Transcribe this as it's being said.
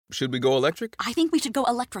Should we go electric? I think we should go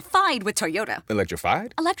electrified with Toyota.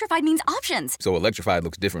 Electrified? Electrified means options. So electrified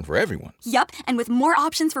looks different for everyone. Yup, and with more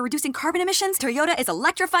options for reducing carbon emissions, Toyota is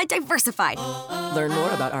electrified diversified. Learn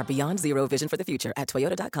more about our Beyond Zero vision for the future at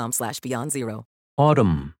toyota.com/Beyond Zero.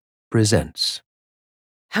 Autumn presents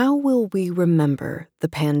How Will We Remember the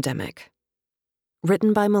Pandemic?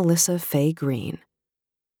 Written by Melissa Fay Greene.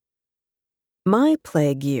 My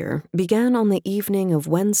plague year began on the evening of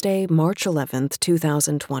Wednesday, March 11th,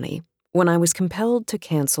 2020, when I was compelled to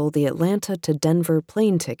cancel the Atlanta to Denver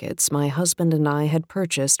plane tickets my husband and I had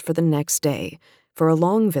purchased for the next day for a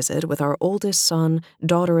long visit with our oldest son,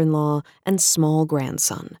 daughter-in-law, and small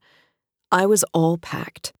grandson. I was all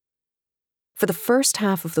packed. For the first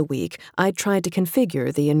half of the week, I'd tried to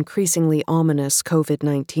configure the increasingly ominous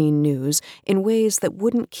COVID-19 news in ways that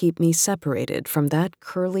wouldn't keep me separated from that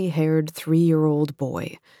curly-haired 3-year-old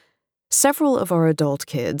boy. Several of our adult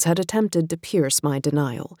kids had attempted to pierce my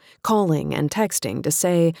denial, calling and texting to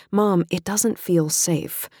say, "Mom, it doesn't feel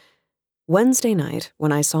safe." Wednesday night,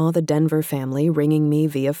 when I saw the Denver family ringing me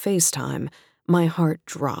via FaceTime, my heart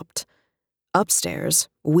dropped. Upstairs,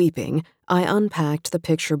 weeping, I unpacked the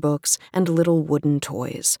picture books and little wooden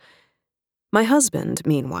toys. My husband,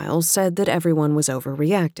 meanwhile, said that everyone was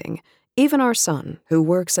overreacting, even our son, who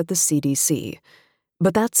works at the CDC.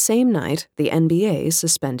 But that same night, the NBA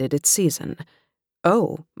suspended its season.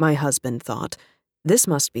 Oh, my husband thought, this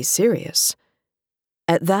must be serious.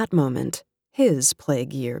 At that moment, his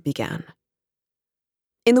plague year began.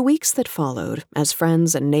 In the weeks that followed, as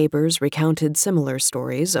friends and neighbors recounted similar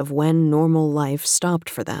stories of when normal life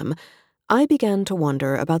stopped for them, I began to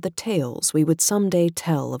wonder about the tales we would someday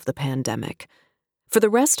tell of the pandemic. For the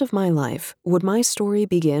rest of my life, would my story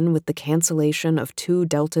begin with the cancellation of 2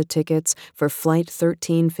 Delta tickets for Flight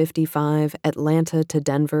 1355 Atlanta to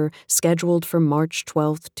Denver, scheduled for March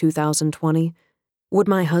 12, 2020? Would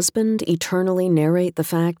my husband eternally narrate the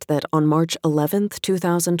fact that on March 11,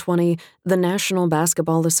 2020, the National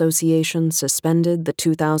Basketball Association suspended the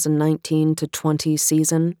 2019-20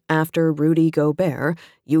 season after Rudy Gobert,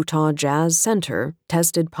 Utah Jazz center,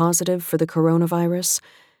 tested positive for the coronavirus?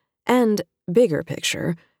 And, bigger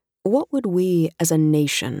picture, what would we as a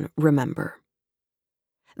nation remember?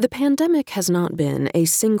 The pandemic has not been a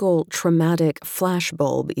single traumatic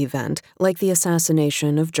flashbulb event like the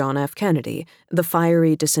assassination of John F. Kennedy, the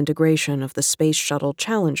fiery disintegration of the Space Shuttle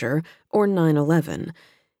Challenger, or 9/11.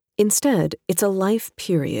 Instead, it's a life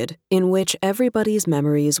period in which everybody's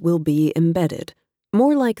memories will be embedded,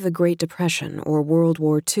 more like the Great Depression or World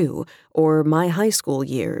War II, or my high school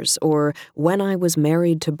years, or when I was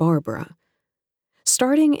married to Barbara.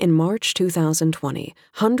 Starting in March 2020,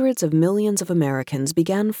 hundreds of millions of Americans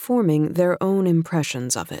began forming their own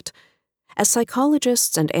impressions of it. As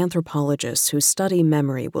psychologists and anthropologists who study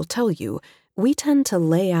memory will tell you, we tend to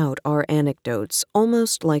lay out our anecdotes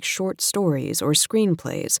almost like short stories or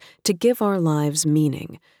screenplays to give our lives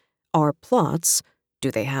meaning. Our plots,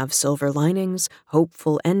 do they have silver linings,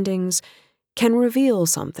 hopeful endings, can reveal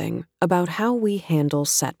something about how we handle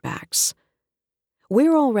setbacks.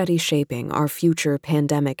 We're already shaping our future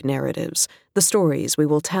pandemic narratives, the stories we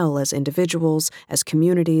will tell as individuals, as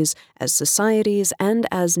communities, as societies, and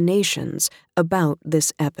as nations about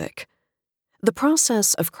this epoch. The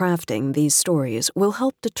process of crafting these stories will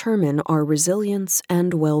help determine our resilience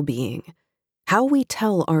and well-being. How we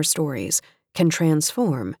tell our stories can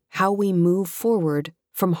transform how we move forward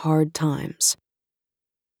from hard times.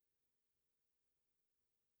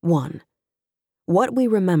 1. What we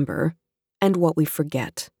remember and what we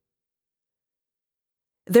forget.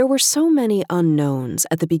 There were so many unknowns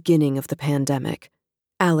at the beginning of the pandemic.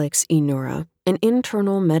 Alex Inura, an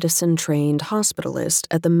internal medicine-trained hospitalist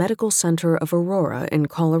at the Medical Center of Aurora in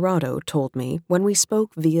Colorado, told me when we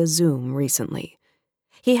spoke via Zoom recently.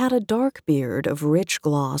 He had a dark beard of rich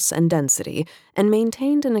gloss and density and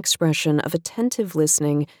maintained an expression of attentive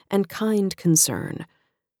listening and kind concern.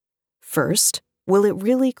 First, will it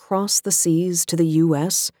really cross the seas to the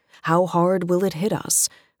U.S.? How hard will it hit us?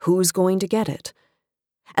 Who's going to get it?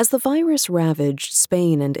 As the virus ravaged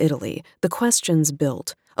Spain and Italy, the questions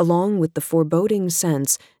built, along with the foreboding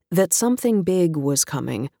sense that something big was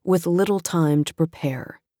coming with little time to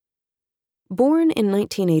prepare. Born in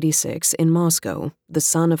 1986 in Moscow, the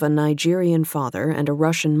son of a Nigerian father and a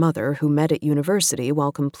Russian mother who met at university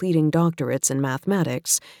while completing doctorates in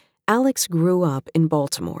mathematics, Alex grew up in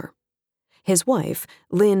Baltimore. His wife,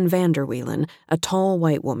 Lynn Vanderwielen, a tall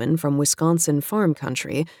white woman from Wisconsin farm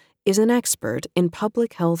country, is an expert in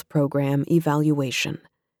public health program evaluation.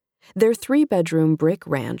 Their 3-bedroom brick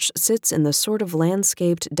ranch sits in the sort of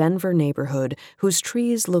landscaped Denver neighborhood whose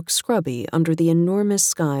trees look scrubby under the enormous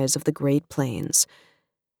skies of the Great Plains.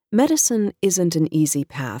 Medicine isn't an easy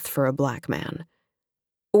path for a Black man.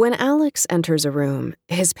 When Alex enters a room,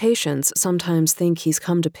 his patients sometimes think he's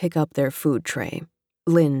come to pick up their food tray,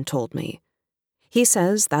 Lynn told me. He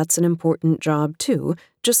says that's an important job too,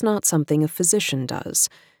 just not something a physician does.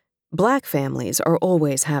 Black families are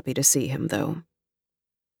always happy to see him, though.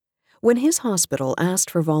 When his hospital asked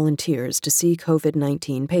for volunteers to see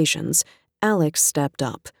COVID-19 patients, Alex stepped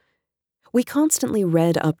up. We constantly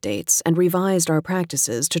read updates and revised our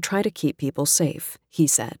practices to try to keep people safe, he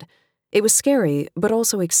said. It was scary, but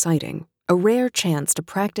also exciting, a rare chance to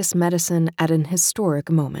practice medicine at an historic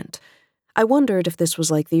moment. I wondered if this was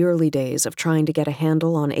like the early days of trying to get a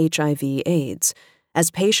handle on HIV/AIDS. As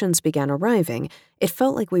patients began arriving, it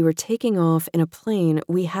felt like we were taking off in a plane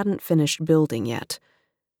we hadn't finished building yet.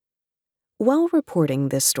 While reporting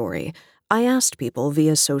this story, I asked people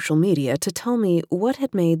via social media to tell me what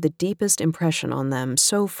had made the deepest impression on them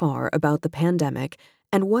so far about the pandemic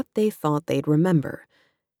and what they thought they'd remember.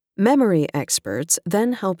 Memory experts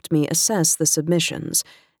then helped me assess the submissions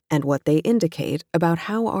and what they indicate about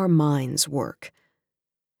how our minds work.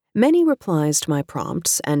 Many replies to my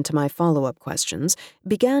prompts and to my follow-up questions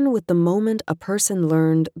began with the moment a person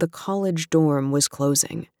learned the college dorm was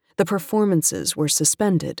closing, the performances were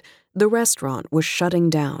suspended, the restaurant was shutting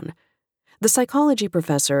down. The psychology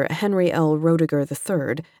professor Henry L. Roediger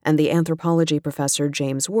III and the anthropology professor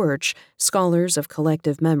James Wirch, scholars of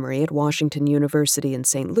collective memory at Washington University in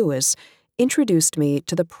St. Louis, introduced me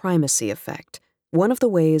to the primacy effect, one of the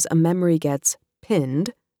ways a memory gets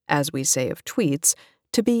pinned, as we say of tweets,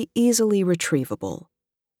 to be easily retrievable.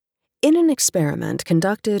 In an experiment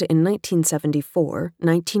conducted in 1974,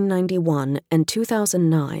 1991, and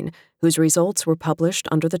 2009, whose results were published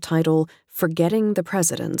under the title Forgetting the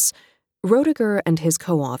Presidents, Roediger and his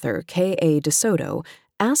co-author, K.A. DeSoto,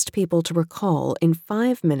 asked people to recall in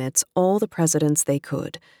 5 minutes all the presidents they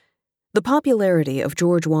could. The popularity of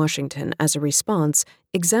George Washington as a response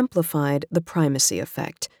exemplified the primacy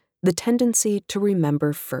effect, the tendency to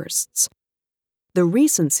remember firsts. The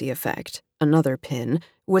recency effect, another pin,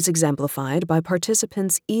 was exemplified by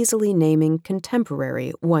participants easily naming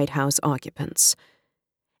contemporary White House occupants.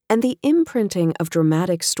 And the imprinting of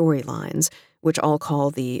dramatic storylines, which I'll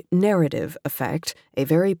call the narrative effect, a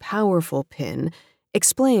very powerful pin,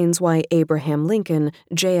 explains why Abraham Lincoln,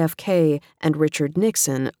 JFK, and Richard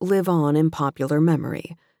Nixon live on in popular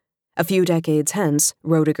memory. A few decades hence,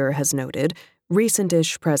 Roediger has noted,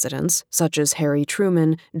 recent-ish presidents, such as Harry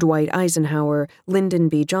Truman, Dwight Eisenhower, Lyndon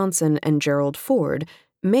B. Johnson, and Gerald Ford,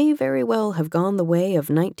 may very well have gone the way of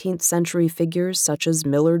 19th-century figures such as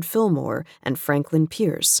Millard Fillmore and Franklin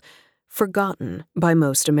Pierce, forgotten by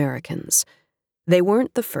most Americans. They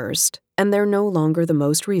weren't the first, and they're no longer the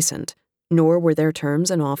most recent, nor were their terms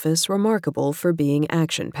in office remarkable for being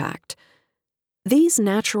action-packed. These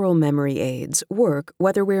natural memory aids work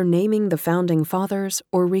whether we're naming the Founding Fathers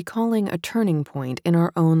or recalling a turning point in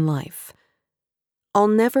our own life. I'll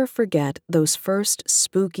never forget those first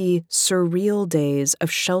spooky, surreal days of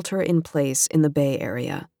shelter in place in the Bay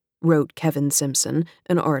Area, wrote Kevin Simpson,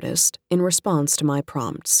 an artist, in response to my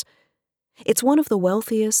prompts. It's one of the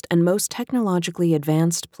wealthiest and most technologically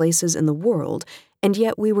advanced places in the world, and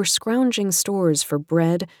yet we were scrounging stores for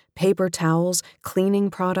bread, paper towels, cleaning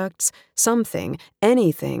products, something,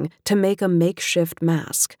 anything, to make a makeshift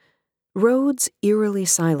mask. Roads eerily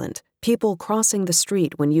silent, people crossing the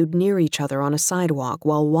street when you'd near each other on a sidewalk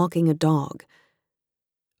while walking a dog.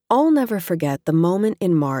 I'll never forget the moment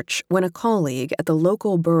in March when a colleague at the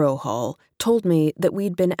local borough hall told me that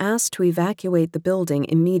we'd been asked to evacuate the building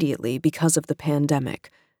immediately because of the pandemic,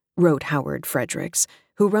 wrote Howard Fredericks,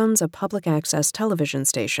 who runs a public access television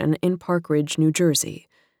station in Park Ridge, New Jersey.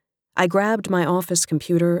 I grabbed my office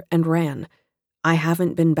computer and ran. I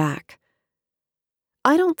haven't been back.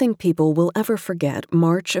 I don't think people will ever forget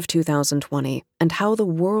March of 2020 and how the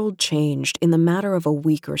world changed in the matter of a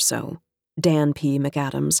week or so. Dan P.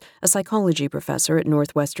 McAdams, a psychology professor at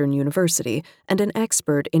Northwestern University and an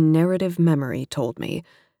expert in narrative memory, told me,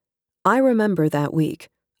 "I remember that week.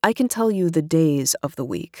 I can tell you the days of the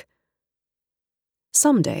week."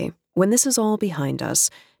 Someday, when this is all behind us,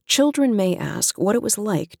 children may ask what it was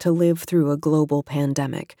like to live through a global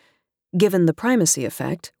pandemic. Given the primacy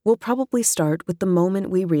effect, we'll probably start with the moment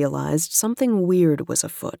we realized something weird was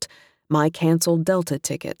afoot. My canceled Delta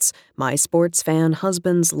tickets, my sports fan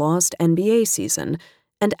husband's lost NBA season,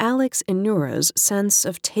 and Alex Inura's sense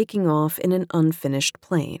of taking off in an unfinished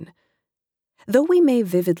plane. Though we may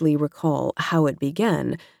vividly recall how it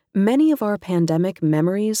began, many of our pandemic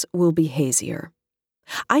memories will be hazier.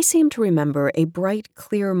 I seem to remember a bright,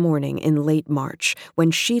 clear morning in late March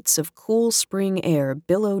when sheets of cool spring air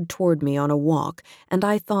billowed toward me on a walk, and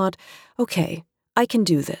I thought, okay, I can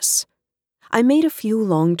do this. I made a few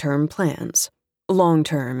long-term plans.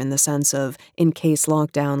 Long-term in the sense of in case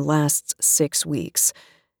lockdown lasts 6 weeks.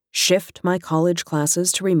 Shift my college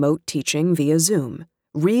classes to remote teaching via Zoom.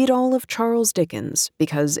 Read all of Charles Dickens,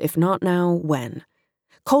 because if not now, when?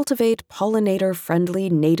 Cultivate pollinator-friendly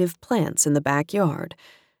native plants in the backyard.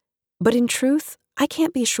 But in truth, I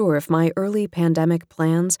can't be sure if my early pandemic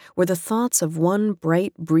plans were the thoughts of one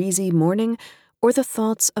bright, breezy morning or the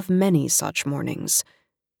thoughts of many such mornings.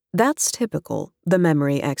 That's typical, the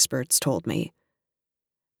memory experts told me.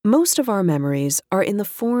 Most of our memories are in the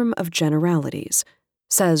form of generalities,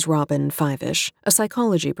 says Robin Fivish, a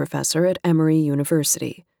psychology professor at Emory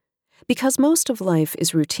University. Because most of life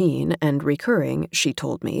is routine and recurring, she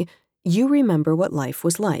told me, you remember what life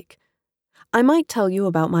was like. I might tell you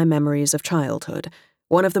about my memories of childhood.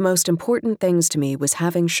 One of the most important things to me was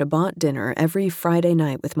having Shabbat dinner every Friday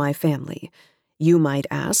night with my family. You might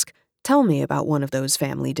ask, tell me about one of those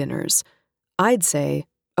family dinners. I'd say,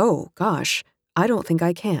 oh, gosh, I don't think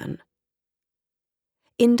I can.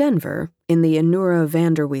 In Denver, in the Anura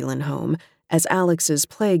Vanderwielen home, as Alex's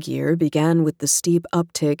plague year began with the steep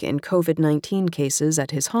uptick in COVID-19 cases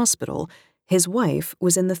at his hospital, his wife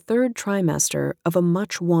was in the 3rd trimester of a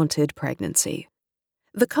much-wanted pregnancy.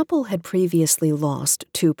 The couple had previously lost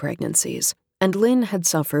 2 pregnancies, and Lynn had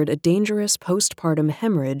suffered a dangerous postpartum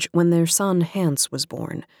hemorrhage when their son Hans was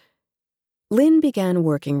born. Lynn began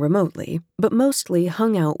working remotely, but mostly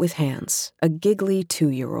hung out with Hans, a giggly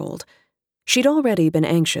 2-year-old. She'd already been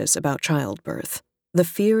anxious about childbirth. The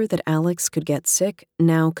fear that Alex could get sick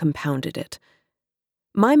now compounded it.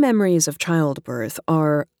 My memories of childbirth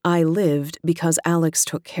are, I lived because Alex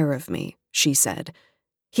took care of me, she said.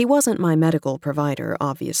 He wasn't my medical provider,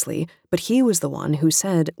 obviously, but he was the one who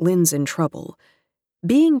said, Lynn's in trouble.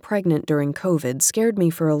 Being pregnant during COVID scared me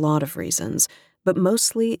for a lot of reasons, but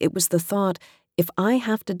mostly it was the thought, if I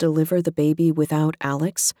have to deliver the baby without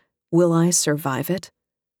Alex, will I survive it?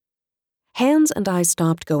 Hans and I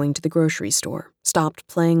stopped going to the grocery store, stopped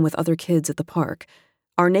playing with other kids at the park.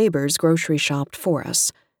 Our neighbors grocery shopped for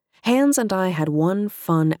us. Hans and I had one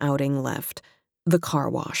fun outing left, the car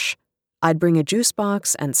wash. I'd bring a juice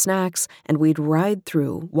box and snacks, and we'd ride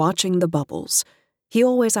through, watching the bubbles. He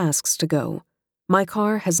always asks to go. My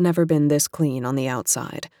car has never been this clean on the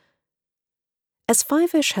outside. As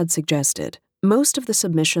Fivish had suggested, most of the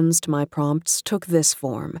submissions to my prompts took this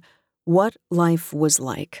form: what life was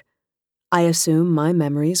like. I assume my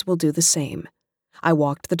memories will do the same. I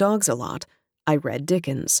walked the dogs a lot. I read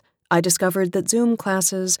Dickens. I discovered that Zoom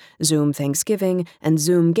classes, Zoom Thanksgiving, and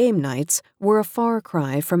Zoom game nights were a far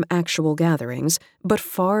cry from actual gatherings, but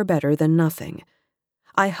far better than nothing.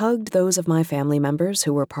 I hugged those of my family members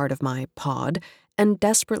who were part of my pod and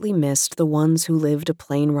desperately missed the ones who lived a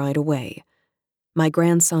plane ride away. My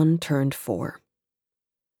grandson turned 4.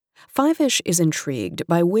 Fivish is intrigued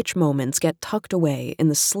by which moments get tucked away in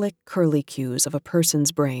the slick curlicues of a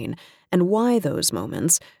person's brain and why those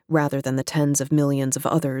moments, rather than the tens of millions of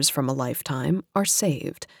others from a lifetime, are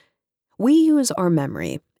saved. We use our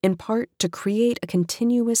memory, in part, to create a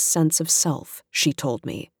continuous sense of self, she told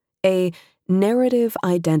me, a narrative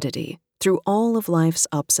identity through all of life's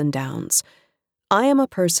ups and downs. I am a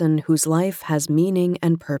person whose life has meaning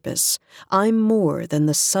and purpose. I'm more than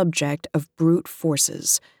the subject of brute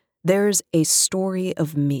forces. There's a story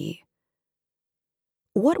of me.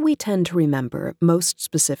 What we tend to remember most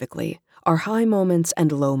specifically are high moments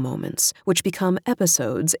and low moments, which become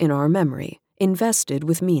episodes in our memory, invested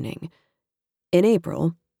with meaning. In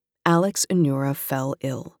April, Alex Anura fell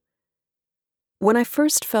ill. When I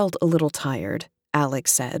first felt a little tired,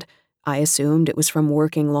 Alex said, I assumed it was from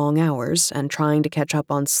working long hours and trying to catch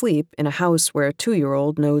up on sleep in a house where a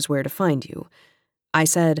 2-year-old knows where to find you. I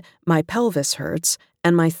said, my pelvis hurts,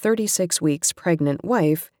 and my 36 weeks pregnant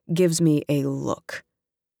wife gives me a look.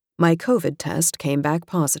 My COVID test came back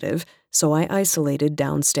positive, so I isolated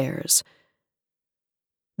downstairs.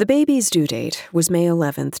 The baby's due date was May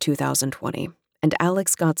 11th, 2020, and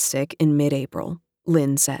Alex got sick in mid-April,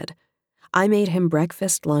 Lynn said. I made him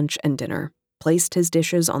breakfast, lunch, and dinner, placed his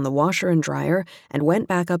dishes on the washer and dryer, and went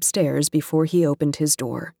back upstairs before he opened his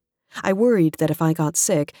door. I worried that if I got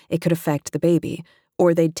sick, it could affect the baby,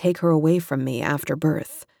 or they'd take her away from me after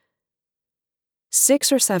birth.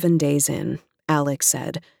 6 or 7 days in, Alex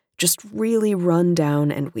said, just really run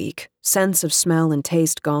down and weak, sense of smell and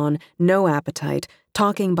taste gone, no appetite,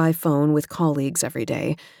 talking by phone with colleagues every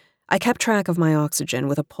day. I kept track of my oxygen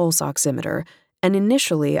with a pulse oximeter, and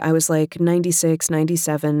initially I was like 96,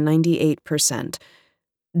 97, 98%.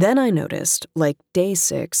 Then I noticed, like day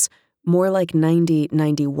 6, more like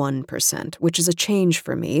 91%, which is a change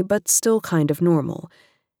for me, but still kind of normal.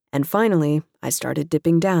 And finally, I started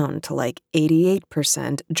dipping down to like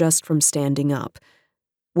 88% just from standing up.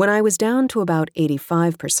 When I was down to about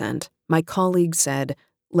 85%, my colleague said,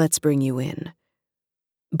 "Let's bring you in."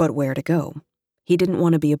 But where to go? He didn't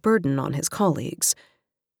want to be a burden on his colleagues.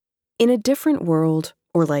 In a different world,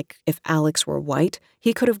 or like if Alex were white,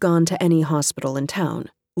 he could have gone to any hospital in town,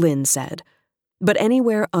 Lynn said. But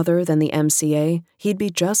anywhere other than the MCA, he'd be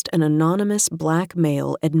just an anonymous black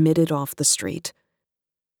male admitted off the street.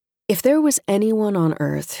 If there was anyone on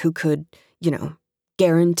Earth who could,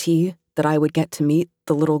 guarantee that I would get to meet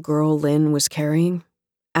the little girl Lynn was carrying,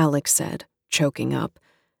 Alex said, choking up.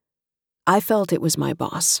 I felt it was my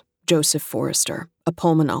boss, Joseph Forrester, a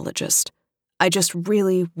pulmonologist. I just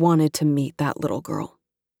really wanted to meet that little girl.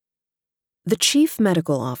 The chief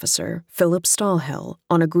medical officer, Philip Stahlhell,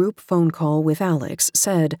 on a group phone call with Alex,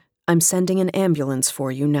 said, "I'm sending an ambulance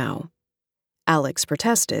for you now." Alex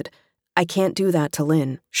protested, "I can't do that to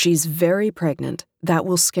Lynn. She's very pregnant. That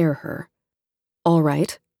will scare her." "All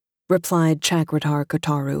right," replied Chakradhar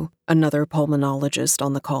Kotaru, another pulmonologist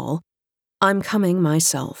on the call. "I'm coming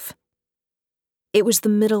myself." It was the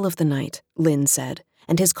middle of the night, Lynn said,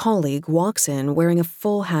 and his colleague walks in wearing a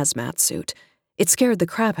full hazmat suit. It scared the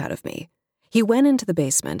crap out of me. He went into the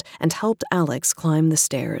basement and helped Alex climb the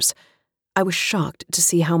stairs. I was shocked to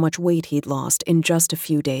see how much weight he'd lost in just a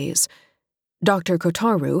few days. Dr.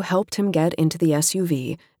 Kotaru helped him get into the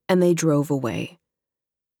SUV, and they drove away.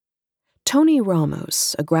 Tony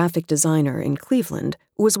Ramos, a graphic designer in Cleveland,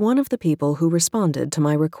 was one of the people who responded to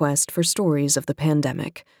my request for stories of the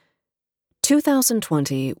pandemic.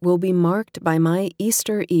 2020 will be marked by my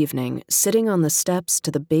Easter evening sitting on the steps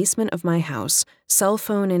to the basement of my house, cell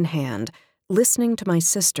phone in hand, listening to my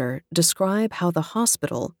sister describe how the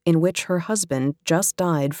hospital in which her husband just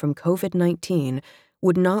died from COVID-19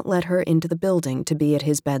 would not let her into the building to be at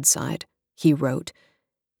his bedside, he wrote.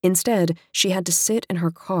 Instead, she had to sit in her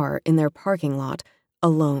car in their parking lot,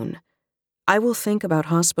 alone. I will think about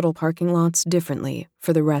hospital parking lots differently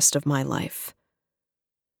for the rest of my life.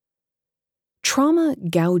 Trauma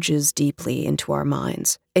gouges deeply into our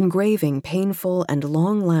minds, engraving painful and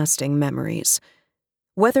long-lasting memories.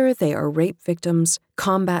 Whether they are rape victims,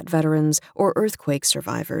 combat veterans, or earthquake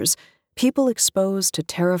survivors, people exposed to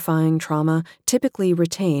terrifying trauma typically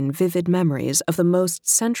retain vivid memories of the most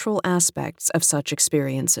central aspects of such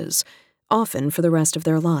experiences, often for the rest of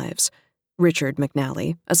their lives. Richard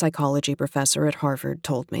McNally, a psychology professor at Harvard,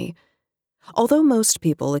 told me. Although most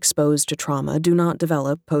people exposed to trauma do not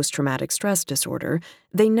develop post-traumatic stress disorder,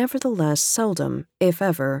 they nevertheless seldom, if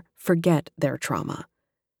ever, forget their trauma.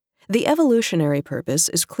 The evolutionary purpose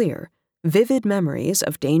is clear. Vivid memories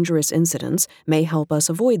of dangerous incidents may help us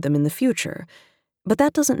avoid them in the future, but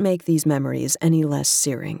that doesn't make these memories any less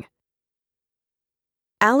searing.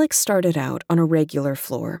 Alex started out on a regular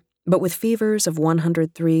floor, but with fevers of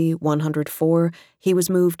 103, 104, he was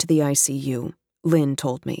moved to the ICU, Lynn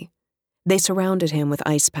told me. They surrounded him with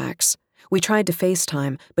ice packs. We tried to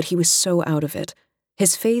FaceTime, but he was so out of it.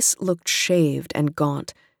 His face looked shaved and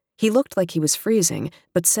gaunt. He looked like he was freezing,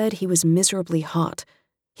 but said he was miserably hot.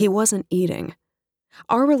 He wasn't eating.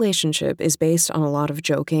 Our relationship is based on a lot of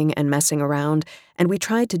joking and messing around, and we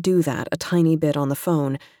tried to do that a tiny bit on the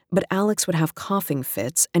phone, but Alex would have coughing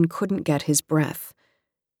fits and couldn't get his breath.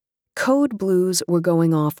 Code blues were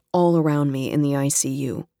going off all around me in the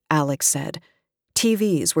ICU, Alex said.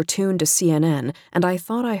 TVs were tuned to CNN, and I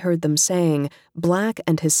thought I heard them saying, Black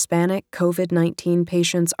and Hispanic COVID-19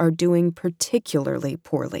 patients are doing particularly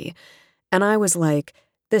poorly. And I was like,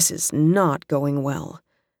 this is not going well.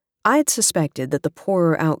 I'd suspected that the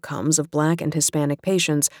poorer outcomes of Black and Hispanic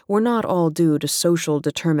patients were not all due to social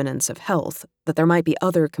determinants of health, that there might be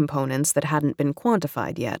other components that hadn't been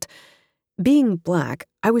quantified yet. Being Black,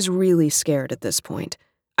 I was really scared at this point.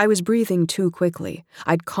 I was breathing too quickly.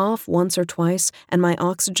 I'd cough once or twice, and my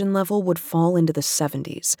oxygen level would fall into the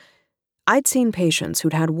 70s. I'd seen patients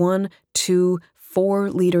who'd had 1, 2, 4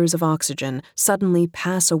 liters of oxygen suddenly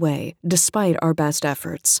pass away, despite our best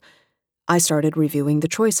efforts. I started reviewing the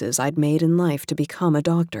choices I'd made in life to become a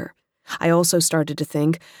doctor. I also started to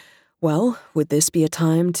think, well, would this be a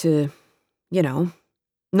time to,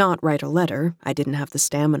 not write a letter, I didn't have the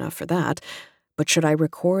stamina for that, but should I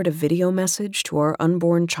record a video message to our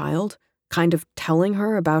unborn child, kind of telling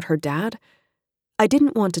her about her dad? I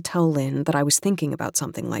didn't want to tell Lynn that I was thinking about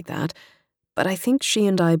something like that, but I think she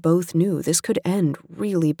and I both knew this could end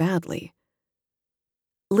really badly.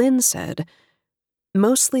 Lynn said,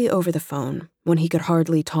 mostly over the phone, when he could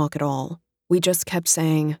hardly talk at all, we just kept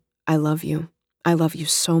saying, I love you. I love you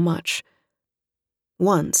so much.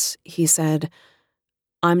 Once, he said,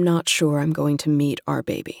 I'm not sure I'm going to meet our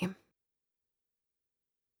baby.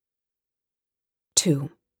 2.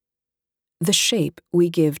 The shape we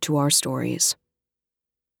give to our stories.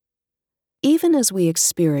 Even as we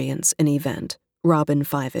experience an event, Robin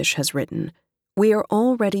Fivish has written, we are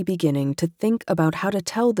already beginning to think about how to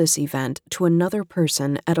tell this event to another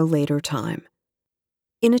person at a later time.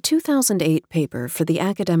 In a 2008 paper for the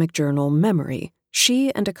academic journal Memory,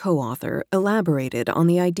 she and a co-author elaborated on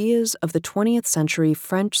the ideas of the 20th century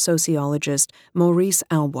French sociologist Maurice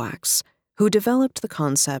Alboix, who developed the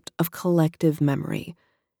concept of collective memory.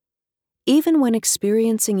 Even when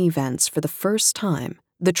experiencing events for the first time,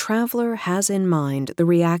 the traveler has in mind the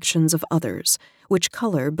reactions of others, which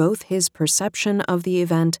color both his perception of the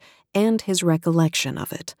event and his recollection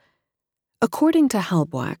of it. According to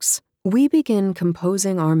Alboix, we begin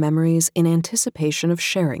composing our memories in anticipation of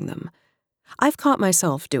sharing them. I've caught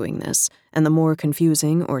myself doing this, and the more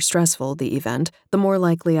confusing or stressful the event, the more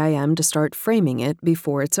likely I am to start framing it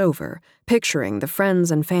before it's over, picturing the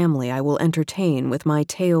friends and family I will entertain with my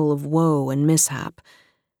tale of woe and mishap.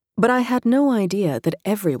 But I had no idea that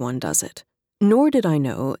everyone does it, nor did I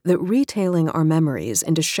know that retailing our memories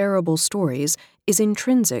into shareable stories is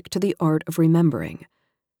intrinsic to the art of remembering.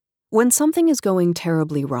 When something is going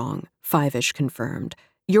terribly wrong, Fivish confirmed,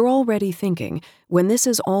 you're already thinking, when this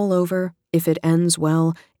is all over, if it ends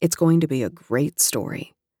well, it's going to be a great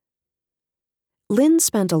story. Lynn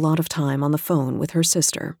spent a lot of time on the phone with her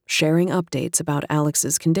sister, sharing updates about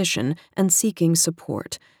Alex's condition and seeking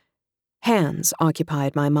support. Hans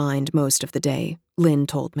occupied my mind most of the day, Lynn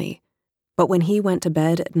told me. But when he went to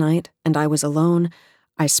bed at night and I was alone,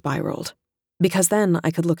 I spiraled. Because then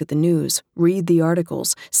I could look at the news, read the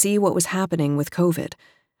articles, see what was happening with COVID.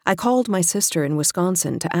 I called my sister in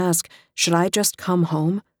Wisconsin to ask, should I just come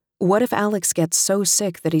home? What if Alex gets so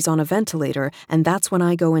sick that he's on a ventilator and that's when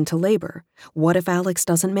I go into labor? What if Alex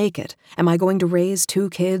doesn't make it? Am I going to raise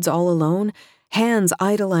 2 kids all alone? Hans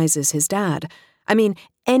idolizes his dad. I mean,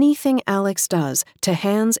 anything Alex does, to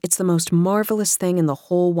Hans it's the most marvelous thing in the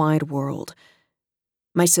whole wide world.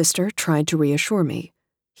 My sister tried to reassure me.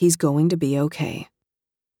 He's going to be okay.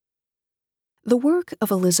 The work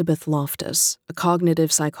of Elizabeth Loftus, a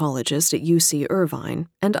cognitive psychologist at UC Irvine,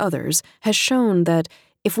 and others, has shown that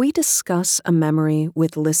if we discuss a memory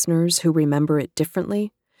with listeners who remember it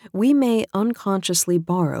differently, we may unconsciously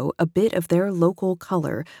borrow a bit of their local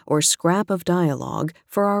color or scrap of dialogue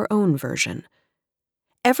for our own version.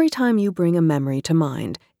 Every time you bring a memory to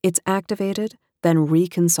mind, it's activated, then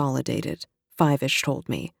reconsolidated, Fivish told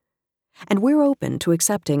me. And we're open to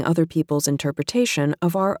accepting other people's interpretation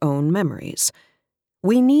of our own memories.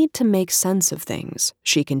 We need to make sense of things,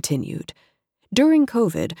 she continued. During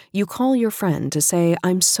COVID, you call your friend to say,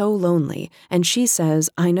 I'm so lonely, and she says,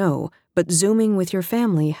 I know, but Zooming with your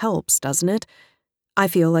family helps, doesn't it? I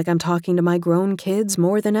feel like I'm talking to my grown kids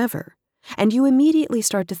more than ever. And you immediately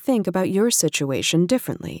start to think about your situation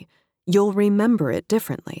differently. You'll remember it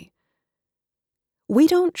differently. We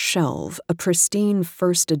don't shelve a pristine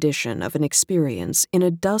first edition of an experience in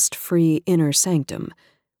a dust-free inner sanctum.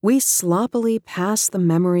 We sloppily pass the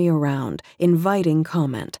memory around, inviting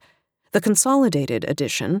comment. The consolidated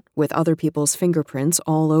edition, with other people's fingerprints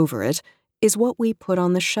all over it, is what we put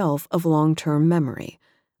on the shelf of long-term memory,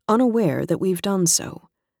 unaware that we've done so.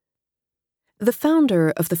 The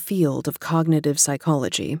founder of the field of cognitive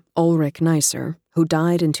psychology, Ulrich Neisser, who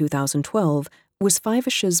died in 2012, was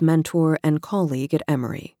Fivish's mentor and colleague at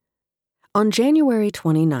Emory. On January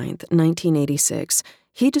 29, 1986,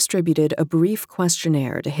 he distributed a brief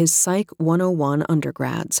questionnaire to his Psych 101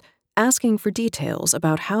 undergrads, asking for details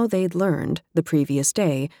about how they'd learned, the previous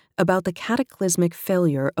day, about the cataclysmic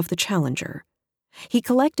failure of the Challenger. He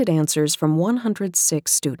collected answers from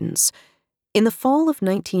 106 students. In the fall of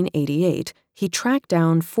 1988, he tracked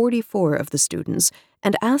down 44 of the students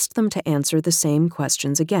and asked them to answer the same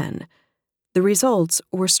questions again. The results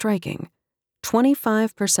were striking.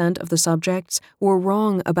 25% of the subjects were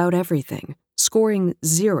wrong about everything, scoring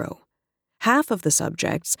 0. Half of the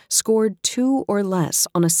subjects scored 2 or less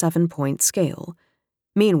on a 7-point scale.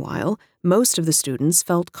 Meanwhile, most of the students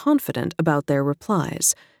felt confident about their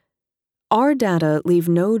replies. Our data leave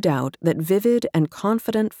no doubt that vivid and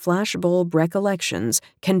confident flashbulb recollections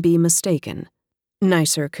can be mistaken,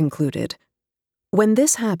 Neisser concluded. When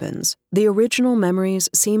this happens, the original memories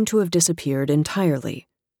seem to have disappeared entirely.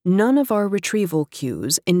 None of our retrieval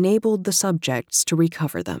cues enabled the subjects to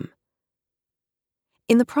recover them.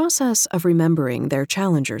 In the process of remembering their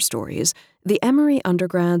Challenger stories, the Emory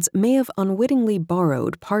undergrads may have unwittingly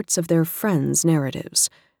borrowed parts of their friends' narratives.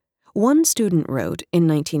 One student wrote in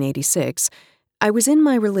 1986, I was in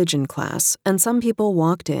my religion class, and some people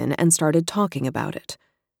walked in and started talking about it.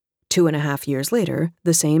 2.5 years later,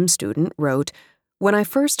 the same student wrote, "When I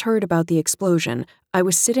first heard about the explosion, I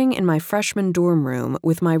was sitting in my freshman dorm room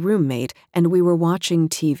with my roommate and we were watching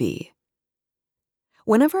TV."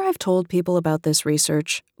 Whenever I've told people about this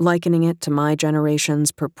research, likening it to my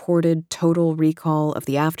generation's purported total recall of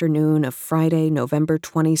the afternoon of Friday, November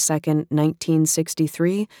 22nd,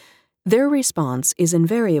 1963, their response is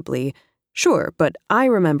invariably, "Sure, but I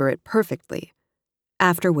remember it perfectly."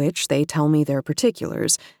 After which they tell me their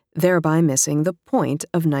particulars, thereby missing the point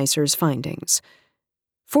of NICER's findings.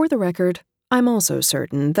 For the record, I'm also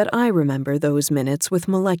certain that I remember those minutes with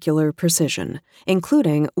molecular precision,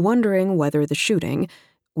 including wondering whether the shooting,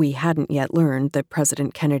 we hadn't yet learned that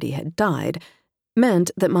President Kennedy had died,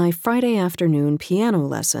 meant that my Friday afternoon piano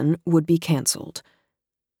lesson would be canceled.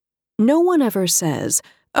 No one ever says,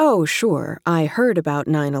 "Oh, sure, I heard about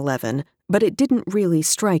 9/11, but it didn't really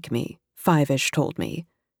strike me," Five-ish told me.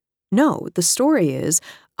 No, the story is,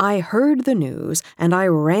 I heard the news, and I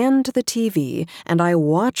ran to the TV, and I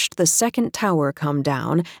watched the second tower come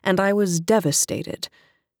down, and I was devastated.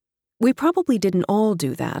 We probably didn't all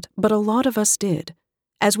do that, but a lot of us did.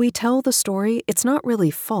 As we tell the story, it's not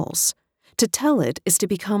really false. To tell it is to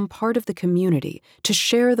become part of the community, to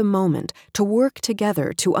share the moment, to work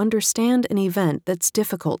together to understand an event that's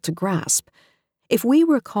difficult to grasp. If we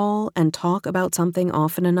recall and talk about something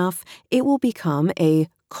often enough, it will become a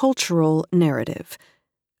cultural narrative.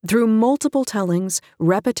 Through multiple tellings,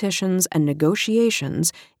 repetitions, and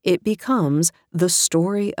negotiations, it becomes the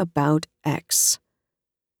story about X.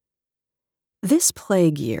 This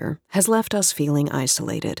plague year has left us feeling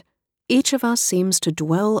isolated. Each of us seems to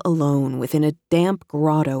dwell alone within a damp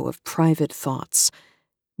grotto of private thoughts.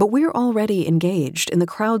 But we're already engaged in the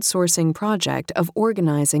crowdsourcing project of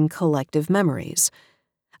organizing collective memories.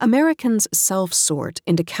 Americans self-sort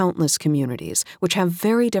into countless communities which have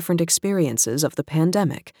very different experiences of the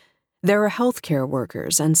pandemic. There are healthcare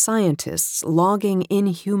workers and scientists logging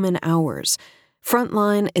inhuman hours,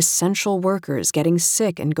 frontline essential workers getting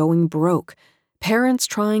sick and going broke, parents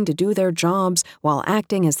trying to do their jobs while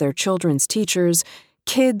acting as their children's teachers,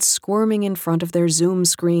 kids squirming in front of their Zoom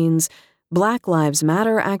screens, Black Lives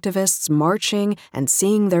Matter activists marching and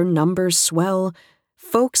seeing their numbers swell,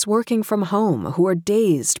 folks working from home who are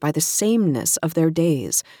dazed by the sameness of their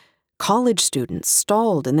days, college students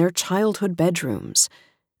stalled in their childhood bedrooms.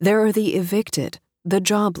 There are the evicted, the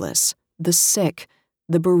jobless, the sick,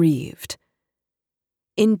 the bereaved.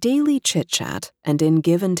 In daily chit-chat and in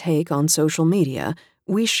give and take on social media,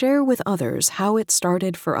 we share with others how it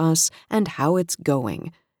started for us and how it's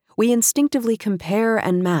going. We instinctively compare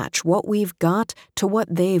and match what we've got to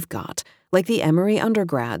what they've got, like the Emory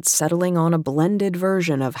undergrads settling on a blended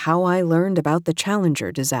version of how I learned about the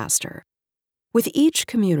Challenger disaster. With each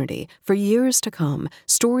community, for years to come,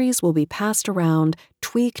 stories will be passed around,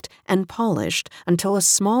 tweaked, and polished until a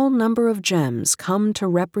small number of gems come to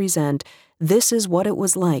represent this is what it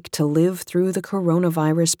was like to live through the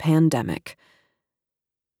coronavirus pandemic.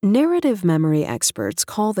 Narrative memory experts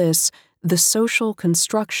call this the social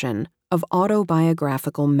construction of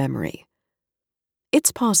autobiographical memory.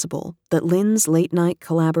 It's possible that Lynn's late-night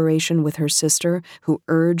collaboration with her sister, who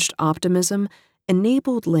urged optimism,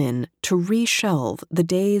 enabled Lynn to reshelve the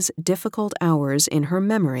day's difficult hours in her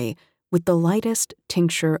memory with the lightest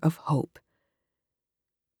tincture of hope.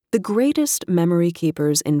 The greatest memory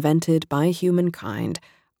keepers invented by humankind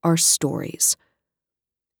are stories.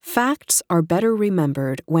 Facts are better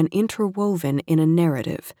remembered when interwoven in a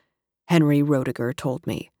narrative, Henry Roediger told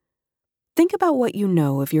me. Think about what you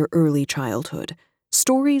know of your early childhood.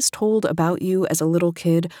 Stories told about you as a little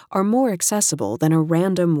kid are more accessible than a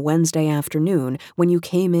random Wednesday afternoon when you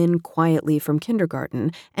came in quietly from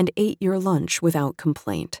kindergarten and ate your lunch without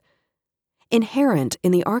complaint. Inherent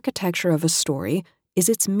in the architecture of a story is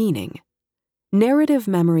its meaning. Narrative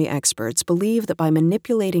memory experts believe that by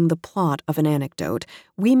manipulating the plot of an anecdote,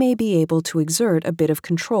 we may be able to exert a bit of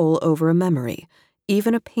control over a memory,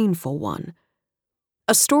 even a painful one.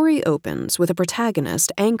 A story opens with a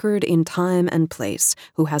protagonist anchored in time and place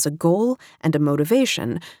who has a goal and a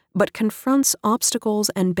motivation, but confronts obstacles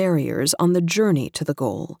and barriers on the journey to the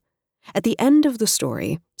goal. At the end of the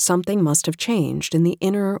story, something must have changed in the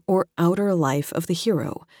inner or outer life of the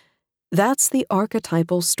hero. That's the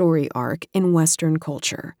archetypal story arc in Western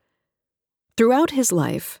culture. Throughout his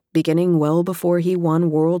life, beginning well before he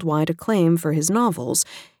won worldwide acclaim for his novels,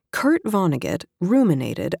 Kurt Vonnegut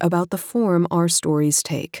ruminated about the form our stories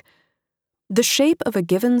take. The shape of a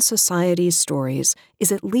given society's stories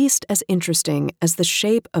is at least as interesting as the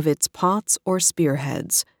shape of its pots or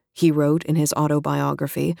spearheads, he wrote in his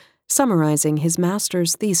autobiography, summarizing his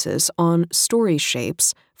master's thesis on story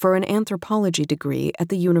shapes for an anthropology degree at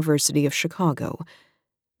the University of Chicago.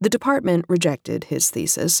 The department rejected his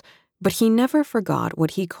thesis, but he never forgot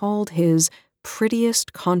what he called his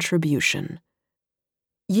prettiest contribution.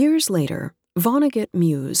 Years later, Vonnegut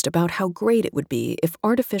mused about how great it would be if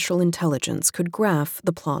artificial intelligence could graph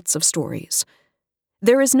the plots of stories.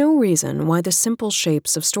 There is no reason why the simple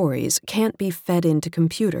shapes of stories can't be fed into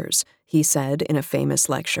computers, he said in a famous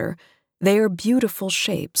lecture. They are beautiful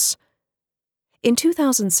shapes. In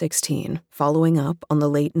 2016, following up on the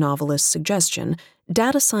late novelist's suggestion,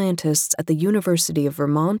 data scientists at the University of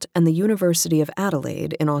Vermont and the University of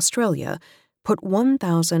Adelaide in Australia put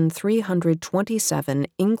 1,327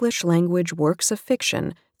 English-language works of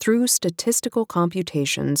fiction through statistical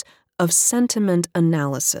computations of sentiment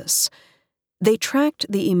analysis. They tracked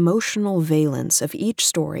the emotional valence of each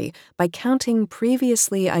story by counting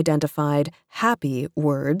previously identified happy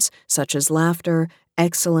words such as laughter,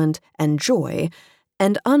 excellent, and joy,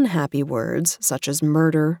 and unhappy words such as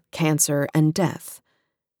murder, cancer, and death.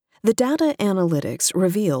 The data analytics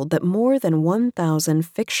revealed that more than 1,000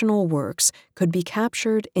 fictional works could be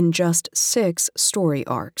captured in just 6 story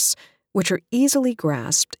arcs, which are easily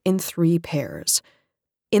grasped in 3 pairs.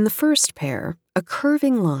 In the first pair, a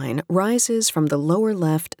curving line rises from the lower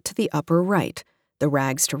left to the upper right, the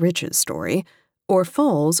rags to riches story, or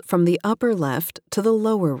falls from the upper left to the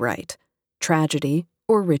lower right, tragedy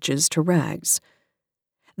or riches to rags.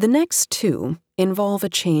 The next 2 involve a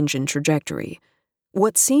change in trajectory.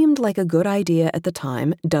 What seemed like a good idea at the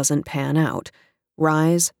time doesn't pan out.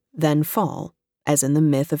 Rise, then fall, as in the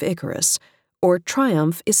myth of Icarus, or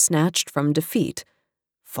triumph is snatched from defeat.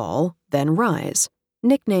 Fall, then rise,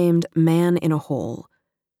 nicknamed Man in a Hole.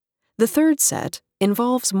 The third set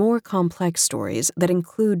involves more complex stories that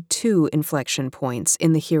include 2 inflection points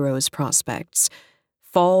in the hero's prospects: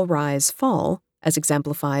 fall, rise, fall, as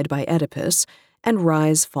exemplified by Oedipus, and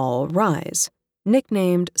rise, fall, rise,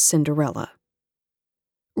 nicknamed Cinderella.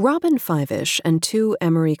 Robin Fivish and 2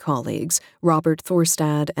 Emory colleagues, Robert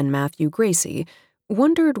Thorstad and Matthew Gracie,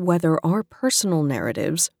 wondered whether our personal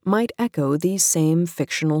narratives might echo these same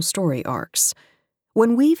fictional story arcs.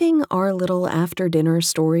 When weaving our little after-dinner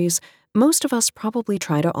stories, most of us probably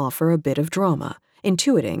try to offer a bit of drama,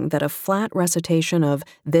 intuiting that a flat recitation of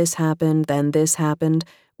this happened, then this happened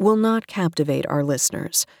will not captivate our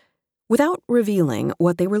listeners. Without revealing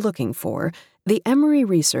what they were looking for, the Emory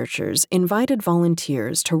researchers invited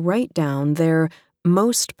volunteers to write down their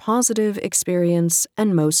most positive experience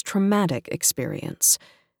and most traumatic experience.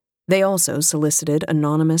 They also solicited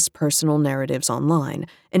anonymous personal narratives online,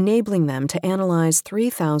 enabling them to analyze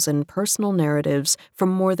 3,000 personal narratives from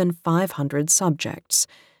more than 500 subjects.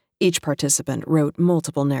 Each participant wrote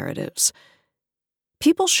multiple narratives.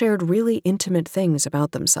 People shared really intimate things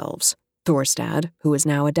about themselves, Thorstad, who is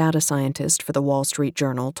now a data scientist for the Wall Street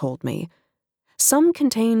Journal, told me. Some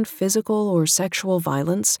contained physical or sexual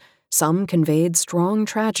violence, some conveyed strong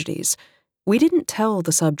tragedies. We didn't tell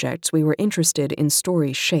the subjects we were interested in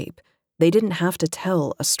story shape. They didn't have to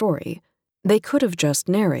tell a story. They could have just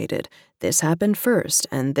narrated, this happened first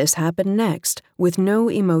and this happened next, with no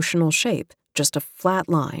emotional shape, just a flat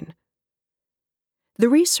line. The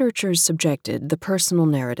researchers subjected the personal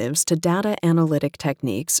narratives to data analytic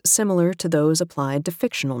techniques similar to those applied to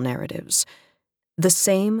fictional narratives. The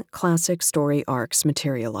same classic story arcs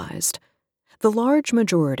materialized. The large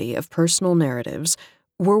majority of personal narratives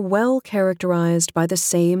were well characterized by the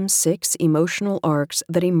same 6 emotional arcs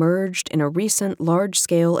that emerged in a recent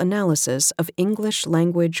large-scale analysis of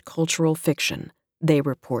English-language cultural fiction, they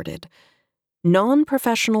reported.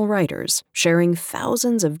 Non-professional writers, sharing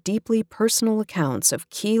thousands of deeply personal accounts of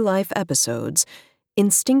key life episodes,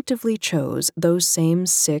 instinctively chose those same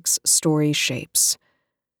 6 story shapes.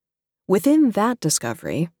 Within that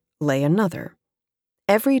discovery lay another.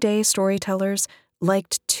 Everyday storytellers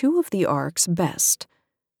liked 2 of the arcs best.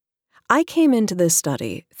 I came into this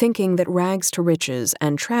study thinking that rags to riches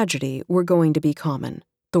and tragedy were going to be common,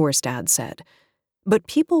 Thorstad said. But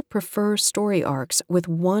people prefer story arcs with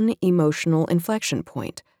one emotional inflection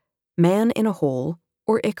point, Man in a Hole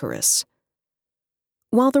or Icarus.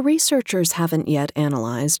 While the researchers haven't yet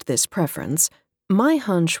analyzed this preference, my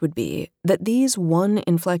hunch would be that these one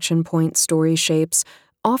inflection point story shapes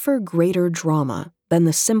offer greater drama than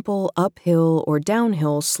the simple uphill or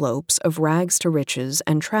downhill slopes of rags to riches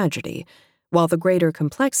and tragedy, while the greater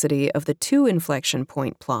complexity of the 2 inflection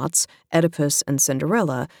point plots, Oedipus and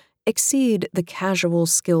Cinderella, exceed the casual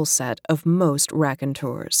skill set of most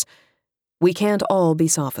raconteurs. We can't all be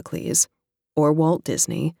Sophocles, or Walt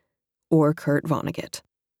Disney, or Kurt Vonnegut.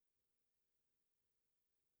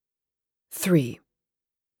 3.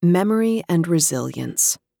 Memory and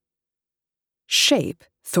Resilience. Shape,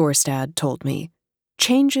 Thorstad told me,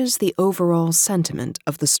 changes the overall sentiment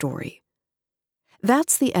of the story.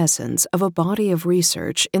 That's the essence of a body of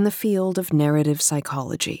research in the field of narrative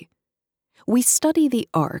psychology. We study the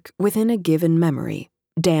arc within a given memory,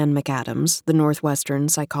 Dan McAdams, the Northwestern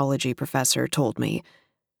psychology professor, told me.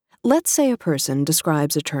 Let's say a person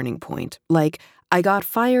describes a turning point, like, I got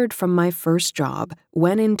fired from my first job,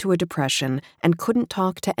 went into a depression, and couldn't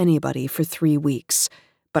talk to anybody for 3 weeks.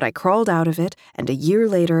 But I crawled out of it, and a year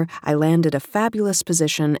later, I landed a fabulous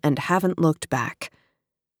position and haven't looked back.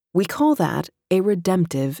 We call that a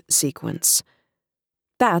redemptive sequence.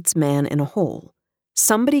 That's Man in a Hole.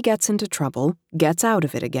 Somebody gets into trouble, gets out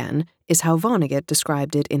of it again, is how Vonnegut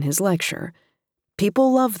described it in his lecture.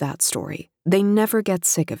 People love that story. They never get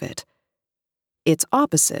sick of it. Its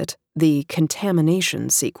opposite, the contamination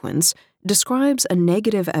sequence, describes a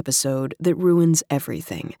negative episode that ruins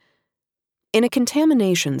everything. In a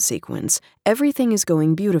contamination sequence, everything is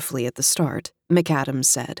going beautifully at the start, McAdams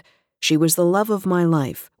said. She was the love of my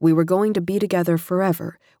life. We were going to be together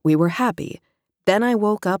forever. We were happy. Then I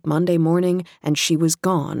woke up Monday morning and she was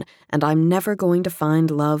gone, and I'm never going to find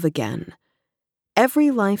love again. Every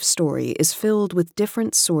life story is filled with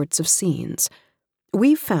different sorts of scenes.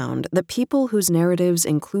 We've found that people whose narratives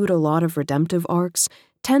include a lot of redemptive arcs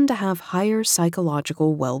tend to have higher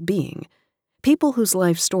psychological well-being. People whose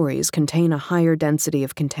life stories contain a higher density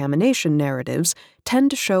of contamination narratives tend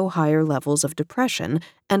to show higher levels of depression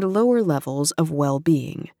and lower levels of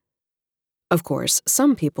well-being. Of course,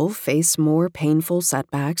 some people face more painful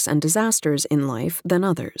setbacks and disasters in life than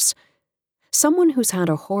others. Someone who's had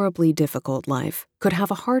a horribly difficult life could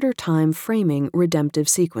have a harder time framing redemptive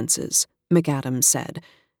sequences, McAdams said.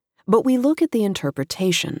 But we look at the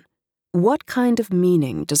interpretation. What kind of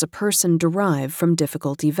meaning does a person derive from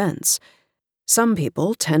difficult events? Some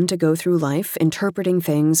people tend to go through life interpreting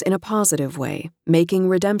things in a positive way, making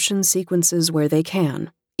redemption sequences where they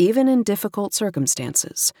can, even in difficult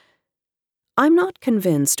circumstances. I'm not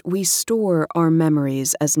convinced we store our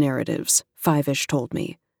memories as narratives, Fivish told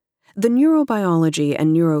me. The neurobiology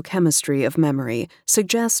and neurochemistry of memory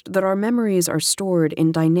suggest that our memories are stored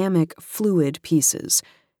in dynamic, fluid pieces.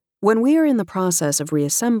 When we are in the process of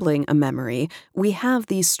reassembling a memory, we have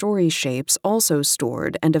these story shapes also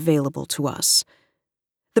stored and available to us.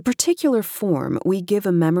 The particular form we give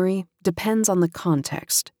a memory depends on the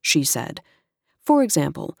context, she said. For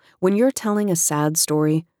example, when you're telling a sad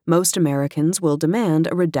story, most Americans will demand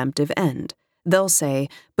a redemptive end. They'll say,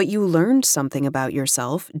 but you learned something about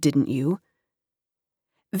yourself, didn't you?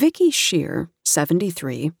 Vicky Shear,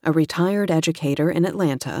 73, a retired educator in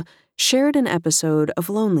Atlanta, shared an episode of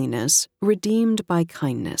loneliness redeemed by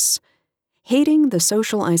kindness. Hating the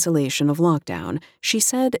social isolation of lockdown, she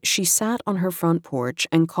said she sat on her front porch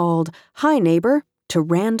and called, "Hi, neighbor," to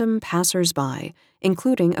random passers-by,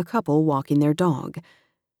 including a couple walking their dog.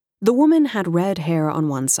 The woman had red hair on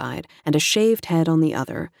one side and a shaved head on the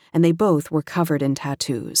other, and they both were covered in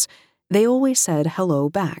tattoos. They always said hello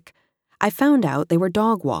back. I found out they were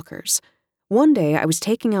dog walkers. One day I was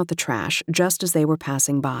taking out the trash just as they were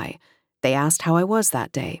passing by. They asked how I was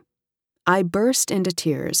that day. I burst into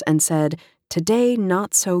tears and said, "Today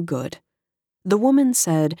not so good." The woman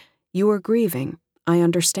said, "You are grieving. I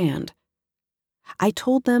understand." I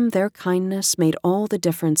told them their kindness made all the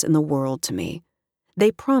difference in the world to me.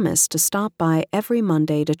 They promised to stop by every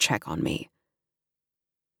Monday to check on me.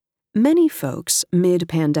 Many folks,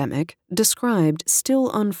 mid-pandemic, described still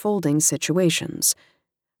unfolding situations.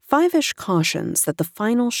 Fivish cautions that the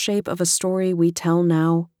final shape of a story we tell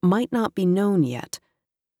now might not be known yet.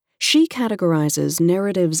 She categorizes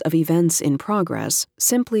narratives of events in progress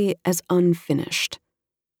simply as unfinished.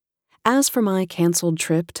 As for my canceled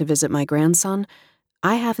trip to visit my grandson,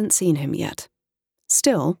 I haven't seen him yet.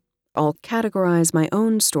 Still, I'll categorize my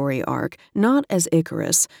own story arc not as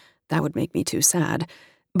Icarus, that would make me too sad,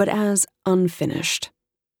 but as unfinished.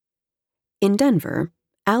 In Denver,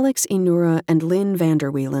 Alex Inura and Lynn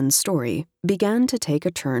Vanderwielen's story began to take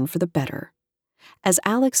a turn for the better. As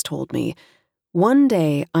Alex told me, one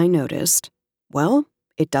day I noticed, well,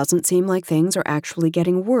 it doesn't seem like things are actually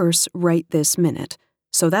getting worse right this minute,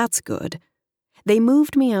 so that's good. They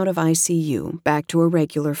moved me out of ICU back to a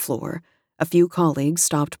regular floor. A few colleagues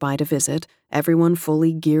stopped by to visit, everyone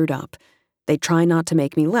fully geared up. They tried not to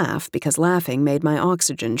make me laugh because laughing made my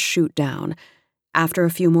oxygen shoot down. After a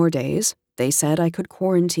few more days, they said I could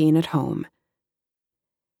quarantine at home.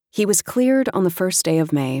 He was cleared on the first day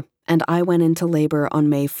of May, and I went into labor on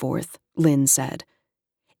May 4th, Lynn said.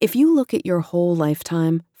 If you look at your whole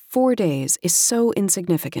lifetime, 4 days is so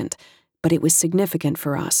insignificant, but it was significant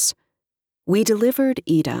for us. We delivered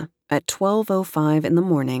Ida at 12:05 in the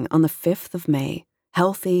morning on the 5th of May,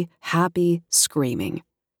 healthy, happy, screaming.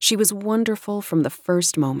 She was wonderful from the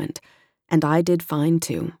first moment, and I did fine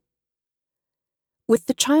too. With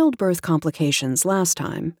the childbirth complications last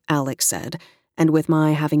time, Alex said, and with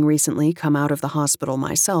my having recently come out of the hospital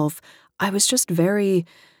myself, I was just very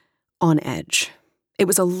on edge. It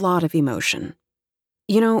was a lot of emotion.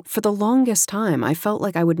 You know, for the longest time, I felt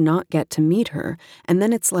like I would not get to meet her, and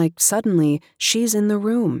then it's like suddenly she's in the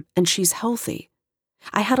room and she's healthy.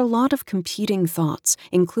 I had a lot of competing thoughts,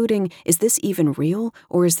 including, is this even real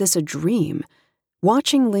or is this a dream?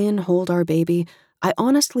 Watching Lynn hold our baby, I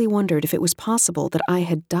honestly wondered if it was possible that I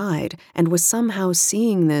had died and was somehow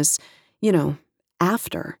seeing this,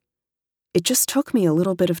 after. It just took me a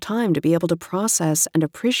little bit of time to be able to process and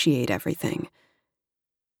appreciate everything.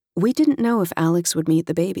 We didn't know if Alex would meet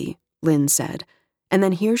the baby, Lynn said. And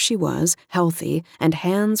then here she was, healthy, and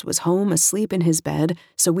Hans was home asleep in his bed,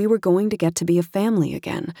 so we were going to get to be a family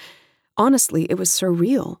again. Honestly, it was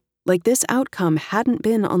surreal, like this outcome hadn't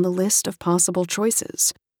been on the list of possible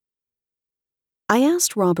choices. I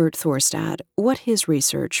asked Robert Thorstad what his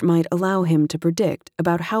research might allow him to predict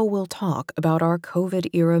about how we'll talk about our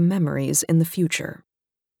COVID-era memories in the future.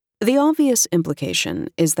 The obvious implication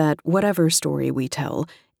is that whatever story we tell,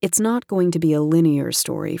 it's not going to be a linear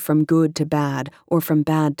story from good to bad or from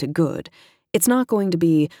bad to good. It's not going to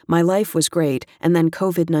be, my life was great and then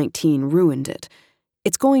COVID-19 ruined it.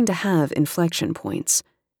 It's going to have inflection points.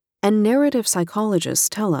 And narrative psychologists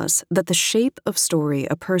tell us that the shape of story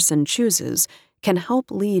a person chooses can help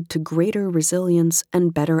lead to greater resilience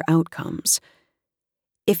and better outcomes.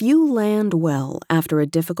 If you land well after a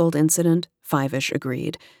difficult incident, Five-ish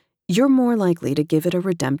agreed, you're more likely to give it a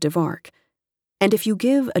redemptive arc. And if you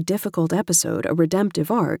give a difficult episode a redemptive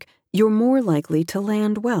arc, you're more likely to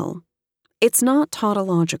land well. It's not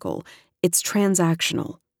tautological, it's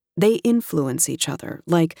transactional. They influence each other,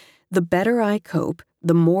 like the better I cope,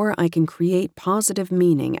 the more I can create positive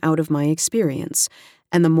meaning out of my experience,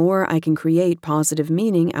 and the more I can create positive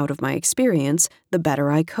meaning out of my experience, the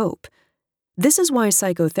better I cope. This is why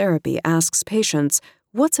psychotherapy asks patients,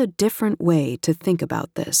 what's a different way to think about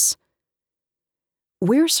this?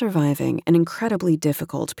 We're surviving an incredibly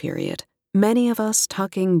difficult period, many of us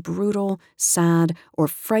tucking brutal, sad, or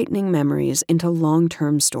frightening memories into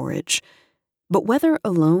long-term storage. But whether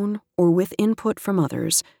alone or with input from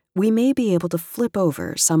others, we may be able to flip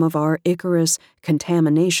over some of our Icarus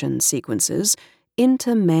contamination sequences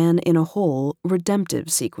into man-in-a-hole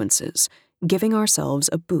redemptive sequences, giving ourselves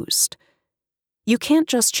a boost. You can't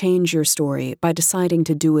just change your story by deciding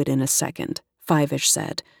to do it in a second, Five-ish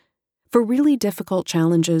said. For really difficult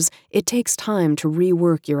challenges, it takes time to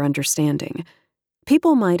rework your understanding.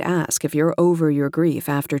 People might ask if you're over your grief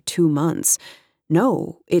after 2 months.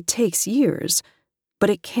 No, it takes years, but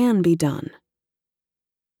it can be done.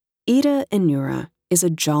 Ida Enura is a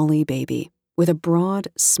jolly baby with a broad,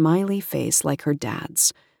 smiley face like her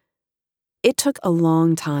dad's. It took a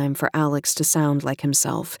long time for Alex to sound like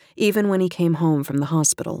himself, even when he came home from the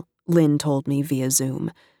hospital, Lynn told me via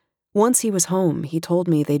Zoom. Once he was home, he told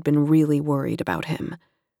me they'd been really worried about him.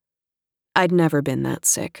 I'd never been that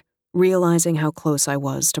sick, realizing how close I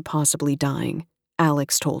was to possibly dying,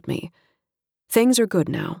 Alex told me. Things are good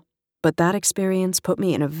now, but that experience put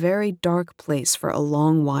me in a very dark place for a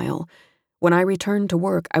long while. When I returned to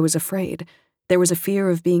work, I was afraid. There was a fear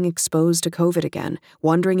of being exposed to COVID again,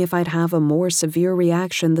 wondering if I'd have a more severe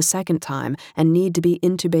reaction the second time and need to be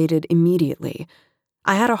intubated immediately.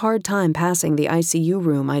 I had a hard time passing the ICU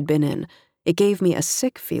room I'd been in. It gave me a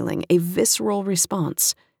sick feeling, a visceral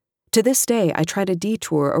response. To this day, I try to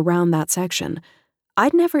detour around that section.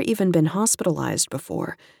 I'd never even been hospitalized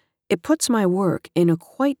before. It puts my work in a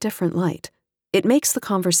quite different light. It makes the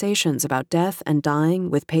conversations about death and dying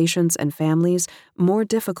with patients and families more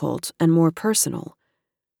difficult and more personal.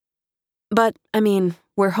 But,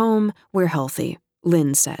 we're home, we're healthy,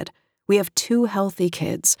 Lynn said. We have 2 healthy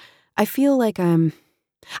kids. I feel like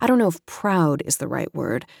I don't know if proud is the right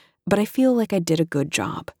word, but I feel like I did a good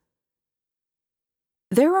job.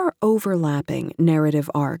 There are overlapping narrative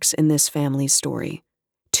arcs in this family's story.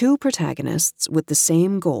 2 protagonists with the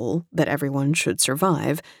same goal, that everyone should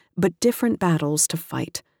survive, but different battles to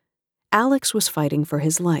fight. Alex was fighting for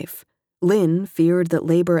his life. Lynn feared that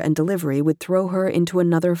labor and delivery would throw her into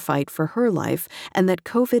another fight for her life and that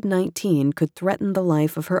COVID-19 could threaten the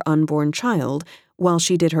life of her unborn child while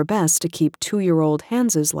she did her best to keep 2-year-old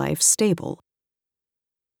Hans's life stable.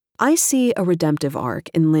 I see a redemptive arc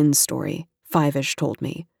in Lynn's story, Five-ish told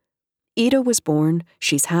me. Ida was born,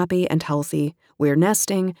 she's happy and healthy, we're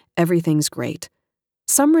nesting, everything's great.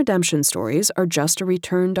 Some redemption stories are just a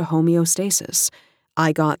return to homeostasis.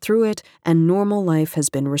 I got through it, and normal life has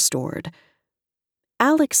been restored.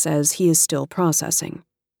 Alex says he is still processing.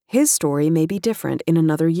 His story may be different in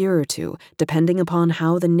another year or two, depending upon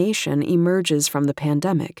how the nation emerges from the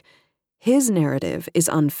pandemic. His narrative is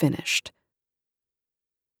unfinished.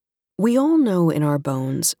 We all know in our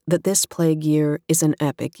bones that this plague year is an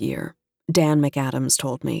epic year, Dan McAdams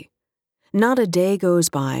told me. Not a day goes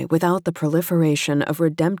by without the proliferation of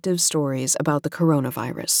redemptive stories about the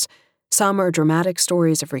coronavirus. Some are dramatic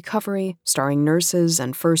stories of recovery, starring nurses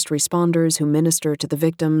and first responders who minister to the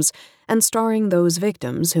victims, and starring those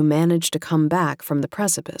victims who manage to come back from the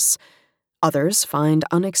precipice. Others find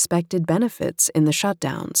unexpected benefits in the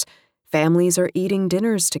shutdowns. Families are eating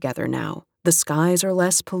dinners together now. The skies are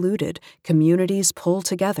less polluted. Communities pull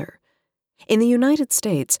together. In the United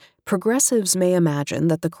States, progressives may imagine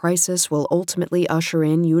that the crisis will ultimately usher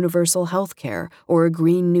in universal health care or a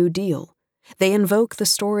Green New Deal. They invoke the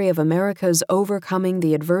story of America's overcoming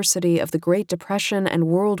the adversity of the Great Depression and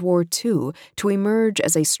World War II to emerge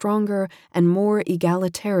as a stronger and more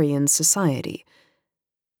egalitarian society.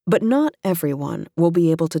 But not everyone will be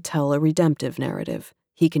able to tell a redemptive narrative,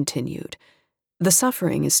 he continued. The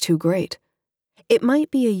suffering is too great. It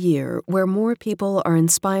might be a year where more people are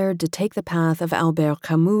inspired to take the path of Albert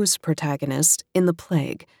Camus' protagonist in The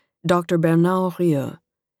Plague, Dr. Bernard Rieu.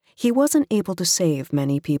 He wasn't able to save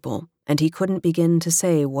many people, and he couldn't begin to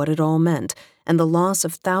say what it all meant, and the loss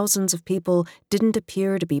of thousands of people didn't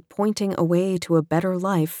appear to be pointing a way to a better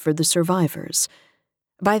life for the survivors.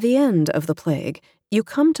 By the end of The Plague, you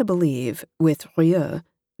come to believe, with Rieu,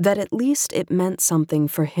 that at least it meant something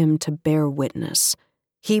for him to bear witness.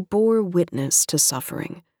 He bore witness to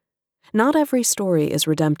suffering. Not every story is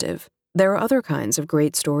redemptive. There are other kinds of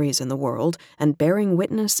great stories in the world, and bearing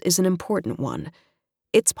witness is an important one.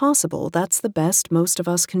 It's possible that's the best most of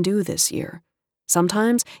us can do this year.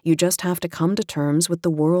 Sometimes you just have to come to terms with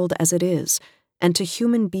the world as it is, and to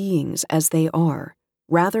human beings as they are,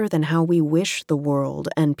 rather than how we wish the world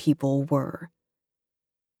and people were.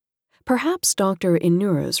 Perhaps Dr.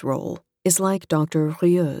 Inura's role is like Dr.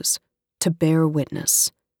 Rieu's, to bear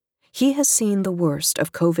witness. He has seen the worst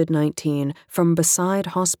of COVID-19 from beside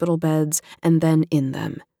hospital beds and then in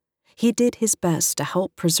them. He did his best to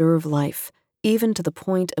help preserve life, even to the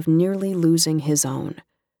point of nearly losing his own.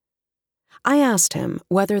 I asked him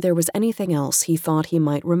whether there was anything else he thought he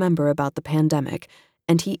might remember about the pandemic,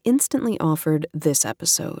 and he instantly offered this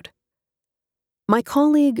episode. My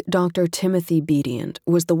colleague, Dr. Timothy Bedient,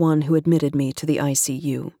 was the one who admitted me to the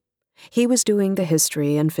ICU. He was doing the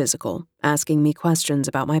history and physical, asking me questions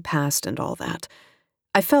about my past and all that.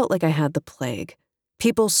 I felt like I had the plague.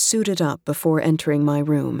 People suited up before entering my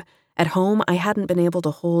room. At home, I hadn't been able to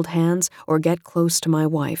hold hands or get close to my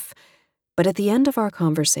wife. But at the end of our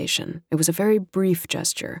conversation, it was a very brief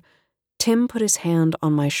gesture. Tim put his hand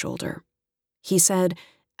on my shoulder. He said,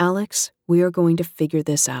 "Alex, we are going to figure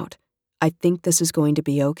this out. I think this is going to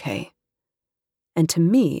be okay." And to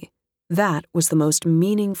me, that was the most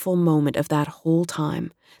meaningful moment of that whole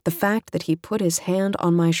time. The fact that he put his hand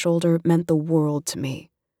on my shoulder meant the world to me.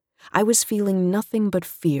 I was feeling nothing but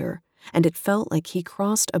fear, and it felt like he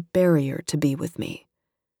crossed a barrier to be with me.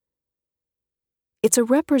 It's a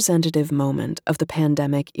representative moment of the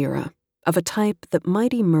pandemic era, of a type that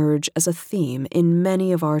might emerge as a theme in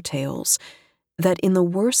many of our tales, that in the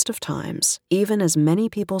worst of times, even as many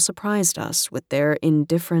people surprised us with their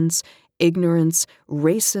indifference, ignorance,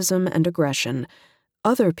 racism, and aggression,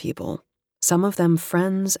 other people, some of them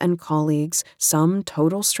friends and colleagues, some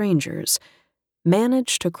total strangers,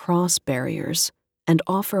 manage to cross barriers and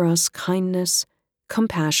offer us kindness,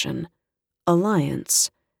 compassion,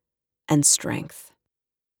 alliance, and strength.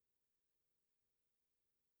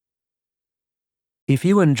 If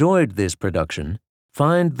you enjoyed this production,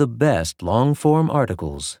 find the best long-form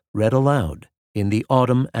articles read aloud in the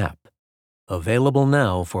Autumn app, available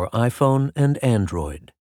now for iPhone and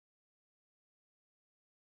Android.